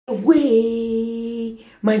Way,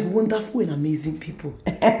 my wonderful and amazing people.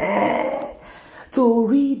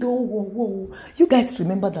 Tori, don't whoa. You guys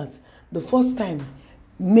remember that the first time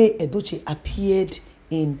May Edochie appeared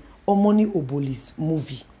in Omonioboli's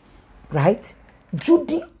movie, right?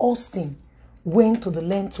 Judy Austin went to the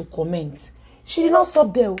llenge to comment. She did not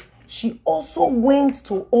stop there. She also went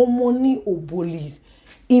to omonioboli's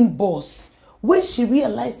inbox. When she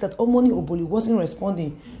realized that omonioboli wasn't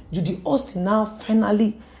responding, Judy Austin now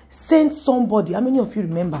finally sent somebody. How many of you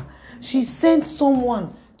remember? She sent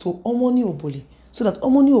someone to omonioboli so that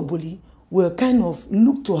omonioboli will kind of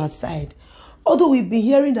look to her side. Although we've been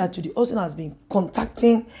hearing that Judy Austin has been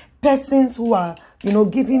contacting persons who are,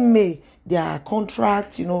 giving May their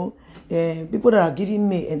contract, people that are giving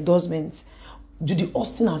May endorsements. Judy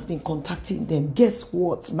Austin has been contacting them. Guess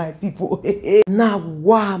what, my people? Now,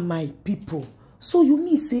 wow, my people. So you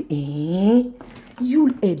mean say, YUL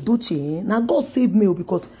Edochie, now God save me,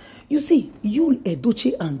 because you see, YUL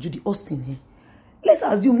Edochie and Judy Austin, let's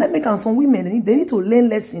assume, let me count some women, they need to learn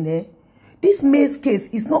lesson, This May's case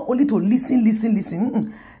is not only to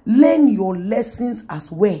listen. Learn your lessons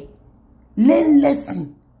as well. Learn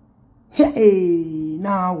lesson. Hey,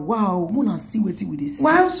 now, wow, Mona see what with this.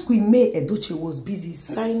 Whilst Queenmay Edochie was busy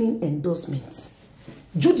signing endorsements,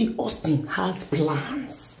 Judy Austin has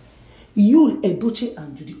plans. YUL Edochie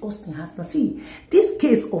and Judy Austin has plans. See, this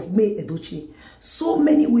case of May Edochie, so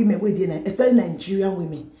many women, especially Nigerian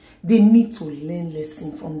women, they need to learn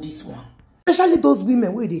lesson from this one. Especially those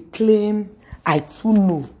women where they claim, I too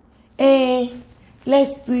know.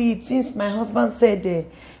 Let's do it. Since my husband said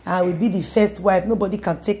I will be the first wife, nobody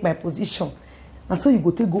can take my position. And so you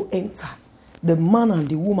go enter. The man and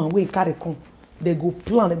the woman where carry come, they go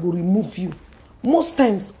plan, they go remove you. Most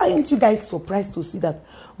times, aren't you guys surprised to see that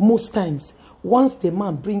most times, once the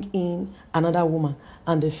man bring in another woman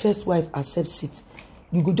and the first wife accepts it,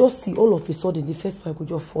 you go just see all of a sudden the first wife will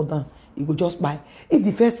just fall down. You go just buy. If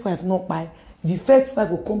the first wife not buy, the first wife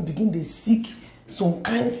will come begin to seek some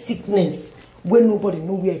kind of sickness where nobody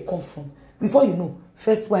know where it come from. Before you know,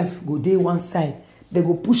 first wife go day one side, they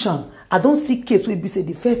go push her. I don't see case where be say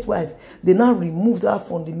the first wife, they now removed her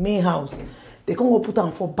from the main house. They come go put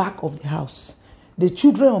her for back of the house. The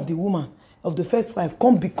children of the woman, of the first wife,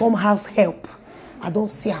 come become house help. I don't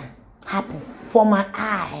see her happen for my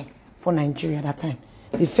eye for Nigeria that time.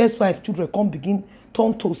 The first wife children come begin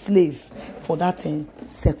turn to slave for that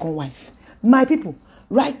second wife. My people,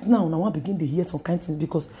 right now, I want to begin to hear some kind of things,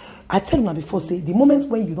 because I tell you now before, say, the moment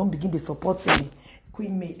when you don't begin to support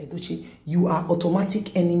Queenmay Edochie, you are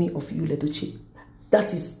automatic enemy of YUL Edochie.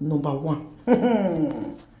 That is number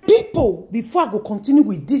one. People, before I go continue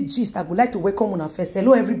with this gist, I would like to welcome on our first.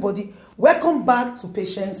 Hello, everybody. Welcome back to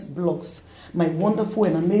Patience Blogs. My wonderful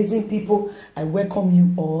and amazing people, I welcome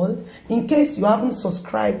you all. In case you haven't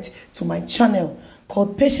subscribed to my channel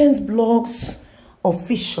called Patience Blogs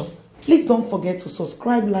Official, please don't forget to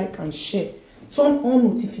subscribe, like, and share. Turn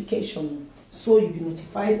on notification so you'll be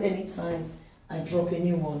notified anytime I drop a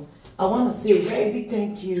new one. I want to say a very big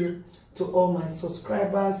thank you to all my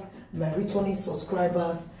subscribers, my returning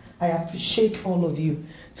subscribers. I appreciate all of you.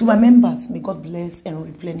 To my members, may God bless and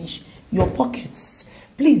replenish your pockets.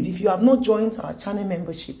 Please, if you have not joined our channel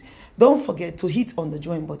membership, don't forget to hit on the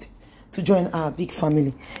join button to join our big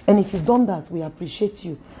family. And if you've done that, we appreciate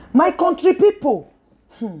you. My country people,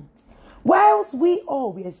 whilst we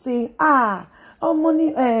all were saying,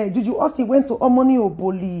 Judy Austin went to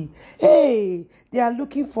omonioboli. Hey, they are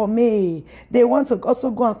looking for May. They want to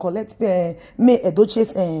also go and collect May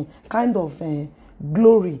Edochie's kind of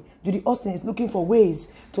glory. Judy Austin is looking for ways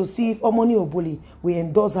to see if omonioboli will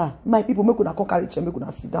endorse her. My people, make una come carry chair, make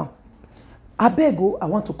una sit down. I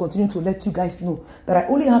want to continue to let you guys know that I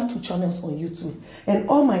only have 2 channels on YouTube, and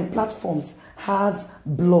all my platforms has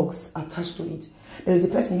blogs attached to it. There is a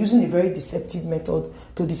person using a very deceptive method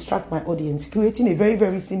to distract my audience, creating a very,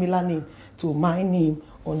 very similar name to my name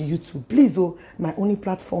on YouTube. Please, my only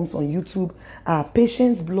platforms on YouTube are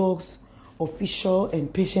Patience Blogs Official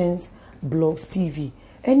and Patience Blogs TV.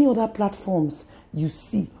 Any other platforms you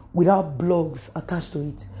see without blogs attached to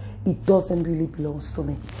it, it doesn't really belong to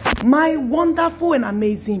me. My wonderful and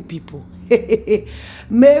amazing people.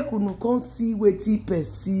 Make you come see wetin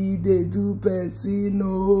person dey do person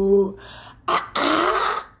no.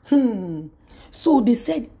 So they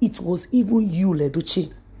said it was even YUL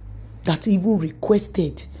Edochie that even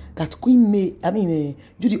requested that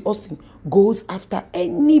Judy Austin goes after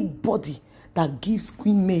anybody that gives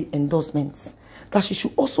Queenmay endorsements. That she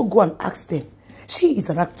should also go and ask them. She is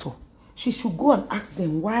an actor. She should go and ask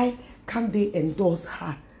them why can't they endorse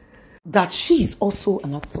her. That she is also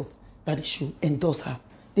an actor. That they should endorse her.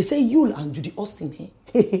 They say YUL and Judy Austin,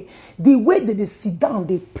 The way that they sit down,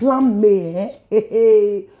 they plan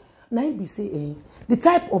May. Now be say, the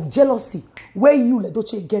type of jealousy where YUL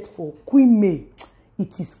Edochie get for Queenmay,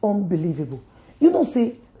 it is unbelievable. You know,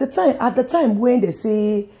 say at the time when they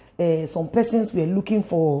say some persons were looking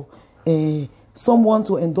for someone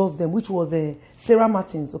to endorse them, which was Sarah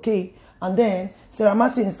Martins, okay, and then Sarah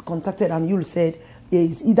Martins contacted and YUL said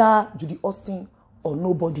it's either Judy Austin or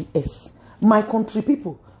nobody else. My country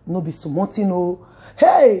people, no be sumoting, no.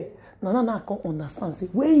 Hey, I can't understand. Say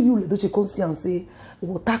when YUL Edochie come see and say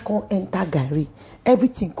water can't enter Gary,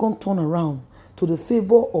 everything can't turn around to the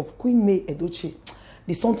favor of Queenmay Edochie.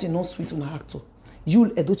 There's something not sweet on her actor.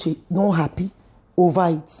 YUL Edochie not happy over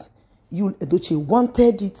it. YUL Edochie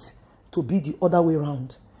wanted it to be the other way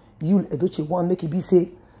around. YUL Edochie want make it be say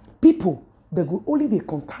people they go only they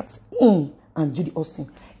contact him and Judy Austin,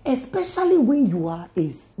 especially when you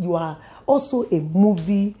are also a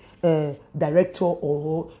movie director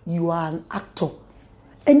or you are an actor.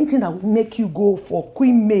 Anything that will make you go for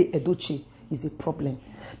Queenmay Edochie is a problem.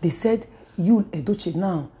 They said YUL Edochie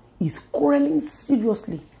now is quarreling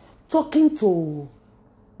seriously, talking to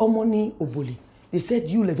omonioboli. They said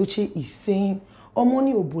YUL Edochie is saying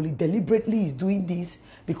omonioboli deliberately is doing this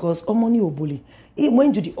because omonioboli,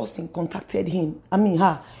 when Judy Austin contacted him,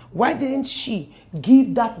 why didn't she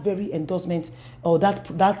give that very endorsement or that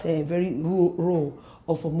very role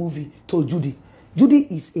of a movie to Judy? Judy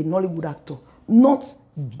is a Nollywood actor, not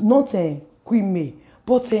Queenmay,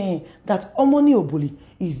 but that omonioboli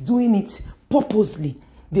is doing it purposely.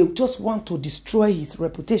 They just want to destroy his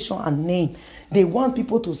reputation and name. They want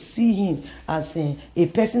people to see him as a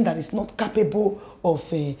person that is not capable of,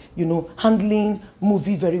 handling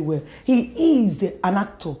movie very well. He is an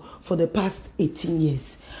actor for the past 18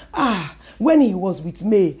 years. When he was with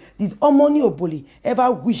May, did omonioboli ever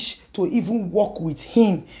wish to even work with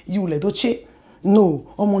him, YUL Edochie?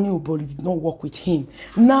 No, omonioboli did not work with him.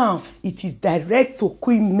 Now, it is direct to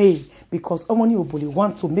Queenmay because omonioboli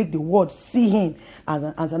want to make the world see him as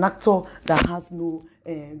an actor that has no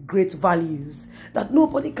great values, that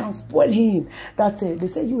nobody can spoil him, that they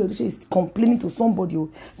say YUL Edochie is complaining to somebody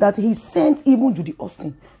that he sent even Judy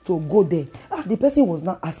Austin to go there. The person was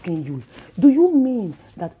not asking you, do you mean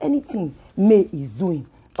that anything May is doing,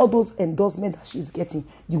 all those endorsements that she's getting,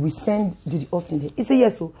 you will send Judy Austin there? He said,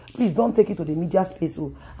 yes, so please don't take it to the media space.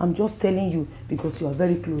 So I'm just telling you because you are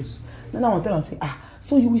very close. Then I want to tell and say,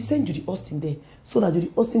 so you will send Judy Austin there so that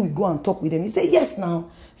Judy Austin will go and talk with them. He said, yes, now.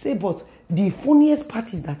 Say, but the funniest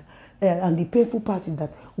part is that, and the painful part is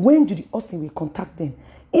that when Judy Austin will contact them,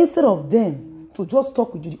 instead of them to just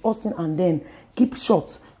talk with Judy Austin and then keep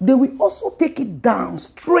short, they will also take it down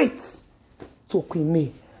straight to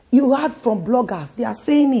Queenmay. You heard from bloggers, they are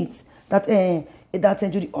saying it, that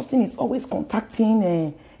Judy Austin is always contacting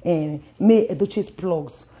May Edochie's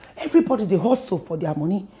blogs. Everybody, they hustle for their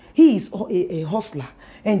money. He is a hustler,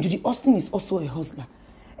 and Judy Austin is also a hustler.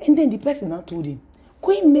 And then the person now told him,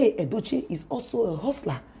 Queenmay Edochie is also a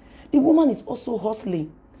hustler. The woman is also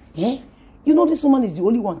hustling. You know, this woman is the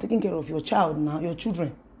only one taking care of your child now, your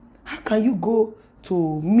children. How can you go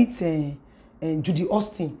to meet Judy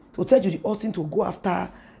Austin, to tell Judy Austin to go after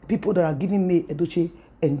people that are giving May Edochie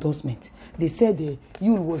endorsement? They said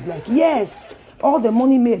YUL was like, yes, all the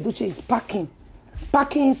money May Edochie is packing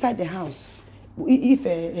inside the house.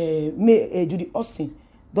 If Judy Austin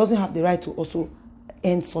doesn't have the right to also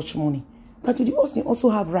earn such money, that Judy Austin also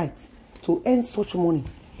have rights to earn such money.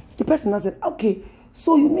 The person now said, okay,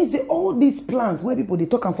 so you mean say all these plans where people they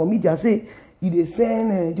talk and for media say you they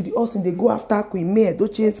send Judy Austin, they go after Queenmay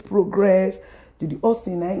Edochie's progress, Judy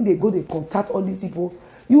Austin, they go, they contact all these people.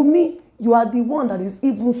 You mean you are the one that is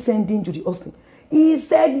even sending Judy Austin? He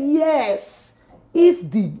said yes, if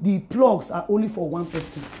the plugs are only for one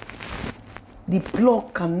person. The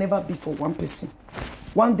plug can never be for one person.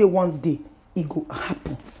 One day, it will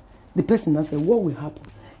happen. The person now said, what will happen?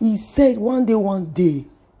 He said, one day,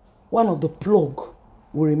 one of the plug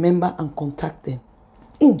will remember and contact them.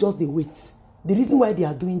 In just the wait. The reason why they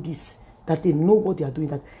are doing this, that they know what they are doing,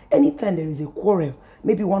 that anytime there is a quarrel,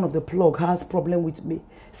 maybe one of the plug has problem with me,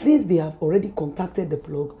 since they have already contacted the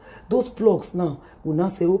plug, those plugs now will now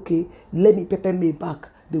say, okay, let me pepper me back.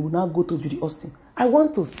 They will now go to Judy Austin. I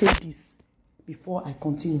want to say this before I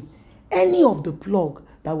continue. Any of the plug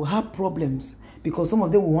that will have problems, because some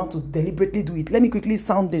of them will want to deliberately do it. Let me quickly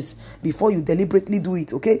sound this before you deliberately do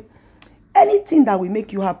it, okay? Anything that will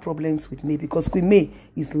make you have problems with me, because Queenmay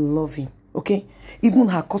is loving, okay? Even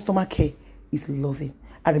her customer care is loving.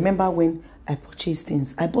 I remember when I purchased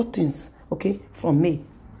things, I bought things, okay, from May.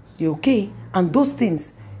 Okay? And those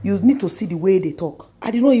things, you need to see the way they talk.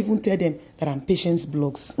 I did not even tell them that I'm Patience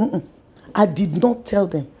Blogs. I did not tell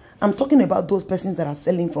them. I'm talking about those persons that are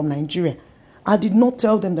selling from Nigeria. I did not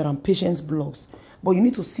tell them that I'm Patience Blogs. But you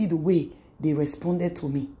need to see the way they responded to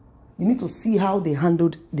me. You need to see how they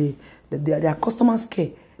handled their customers'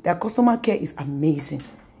 care. Their customer care is amazing.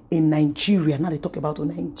 In Nigeria, now they talk about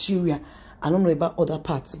Nigeria. I don't know about other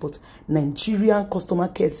parts, but Nigerian customer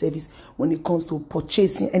care service when it comes to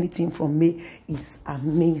purchasing anything from me is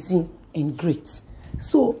amazing and great.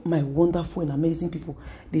 So my wonderful and amazing people,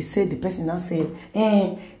 they said, the person now said,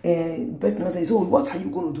 the person now said, so what are you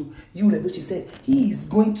going to do? YUL Edochie said he is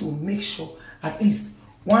going to make sure at least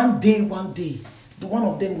one day, the one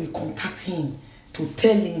of them will contact him to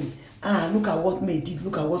tell him, look at what May did,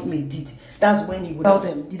 look at what May did. That's when he would tell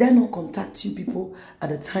them, did I not contact you people at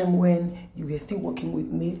the time when you were still working with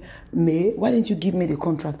me? May, why didn't you give me the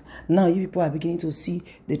contract? Now you people are beginning to see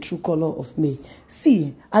the true color of May.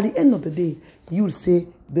 See, at the end of the day, you will say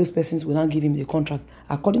those persons will not give him the contract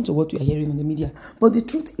according to what you are hearing in the media. But the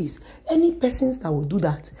truth is, any persons that will do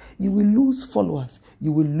that, you will lose followers.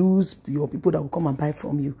 You will lose your people that will come and buy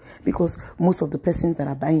from you. Because most of the persons that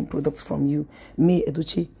are buying products from you, May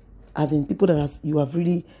Edochie, as in people that you have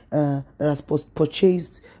really that has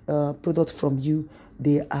purchased products from you,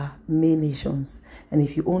 they are May nations. And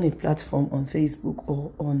if you own a platform on Facebook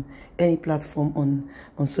or on any platform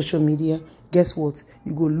on social media, guess what?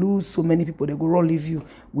 You go lose so many people. They go all leave you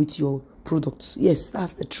with your products. Yes,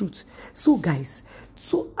 that's the truth. So guys,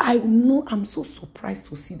 so I know I'm so surprised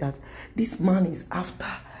to see that this man is after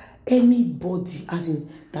anybody, as in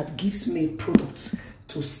that gives me products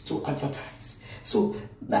to advertise. So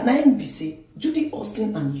that NBC, Judy,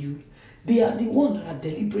 Austin, and you, they are the ones that are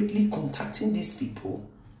deliberately contacting these people,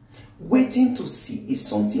 waiting to see if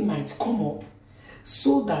something might come up,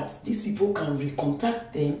 so that these people can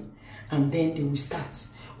recontact them, and then they will start.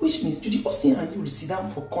 Which means Judy, Austin, and you will sit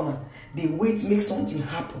down for corner. They wait, make something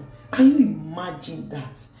happen. Can you imagine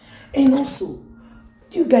that? And also,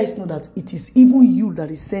 do you guys know that it is even you that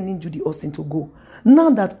is sending Judy Austin to go? Now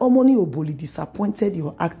that omonioboli disappointed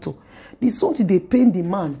your actor, the something they pain the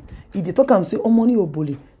man. If they talk and say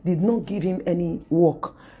omonioboli did not give him any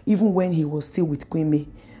work, even when he was still with Queenmay.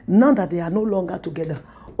 Now that they are no longer together,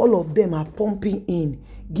 all of them are pumping in,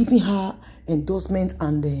 giving her endorsement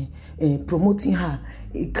and promoting her,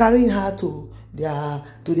 carrying her to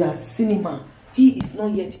their cinema. He is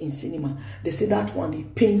not yet in cinema. They say that one, they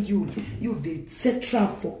pay you. They set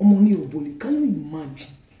trap for omonioboli. Can you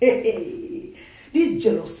imagine? Hey, this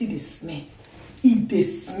jealousy, they smell. If they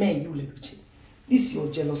smell YUL Edochie, this is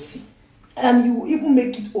your jealousy. And you even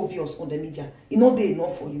make it obvious on the media. It's not there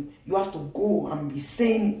enough for you. You have to go and be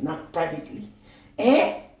saying it now privately.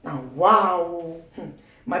 Now, wow.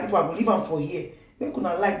 My people, I believe I'm for here. Make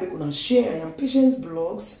una like, make una share. I am Patience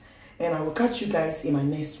Blogs. And I will catch you guys in my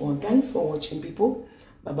next one. Thanks for watching, people.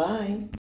 Bye-bye.